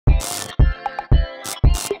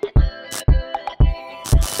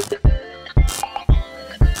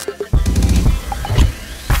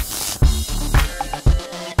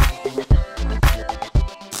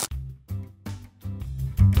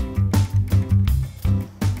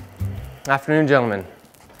Afternoon, gentlemen.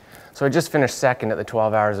 So I just finished second at the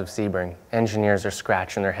 12 Hours of Sebring. Engineers are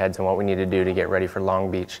scratching their heads on what we need to do to get ready for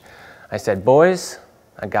Long Beach. I said, boys,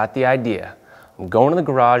 I got the idea. I'm going to the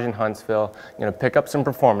garage in Huntsville. I'm going to pick up some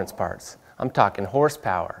performance parts. I'm talking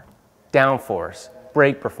horsepower, downforce,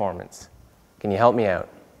 brake performance. Can you help me out?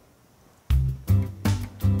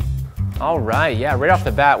 All right, yeah, right off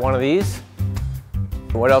the bat, one of these.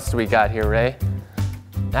 What else do we got here, Ray?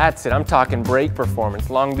 That's it, I'm talking brake performance.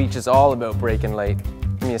 Long Beach is all about braking late.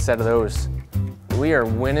 Give me a set of those. We are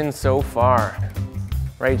winning so far.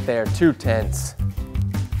 Right there, 2 tenths,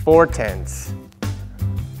 4 tenths.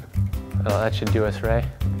 Oh, that should do us, Ray.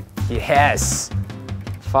 Yes!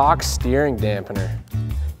 Fox steering dampener.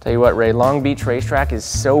 Tell you what, Ray, Long Beach racetrack is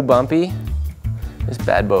so bumpy, this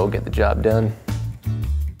bad boy will get the job done.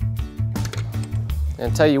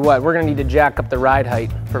 And tell you what, we're gonna need to jack up the ride height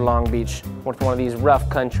for Long Beach with one of these rough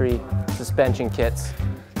country suspension kits.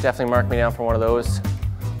 Definitely mark me down for one of those.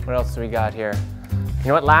 What else do we got here? You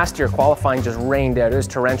know what, last year qualifying just rained out. It was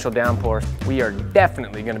torrential downpours. We are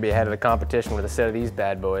definitely gonna be ahead of the competition with a set of these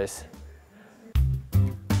bad boys.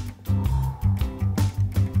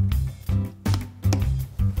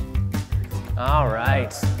 All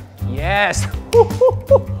right, yes.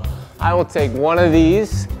 I will take one of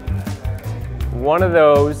these, one of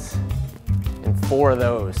those, and 4 of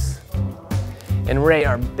those. And Ray,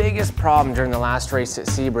 our biggest problem during the last race at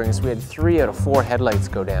Sebring is we had 3 out of 4 headlights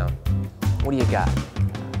go down. What do you got?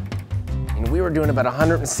 And we were doing about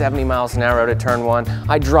 170 miles an hour out of turn 1.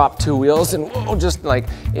 I dropped 2 wheels and whoa, just like,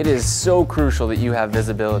 it is so crucial that you have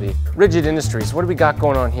visibility. Rigid Industries, what do we got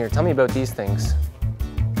going on here? Tell me about these things.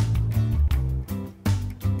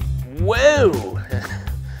 Whoa!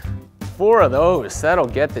 4 of those, that'll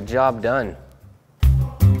get the job done.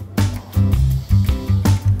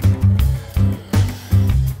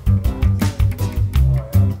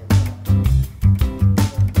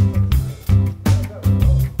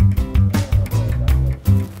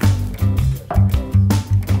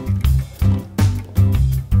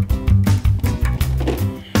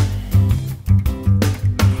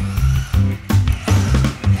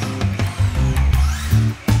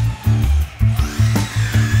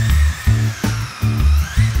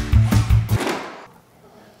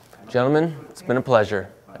 Gentlemen, it's been a pleasure.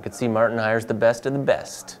 I could see Martin hires the best of the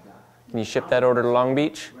best. Can you ship that order to Long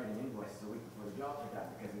Beach?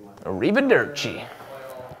 Arrivederci.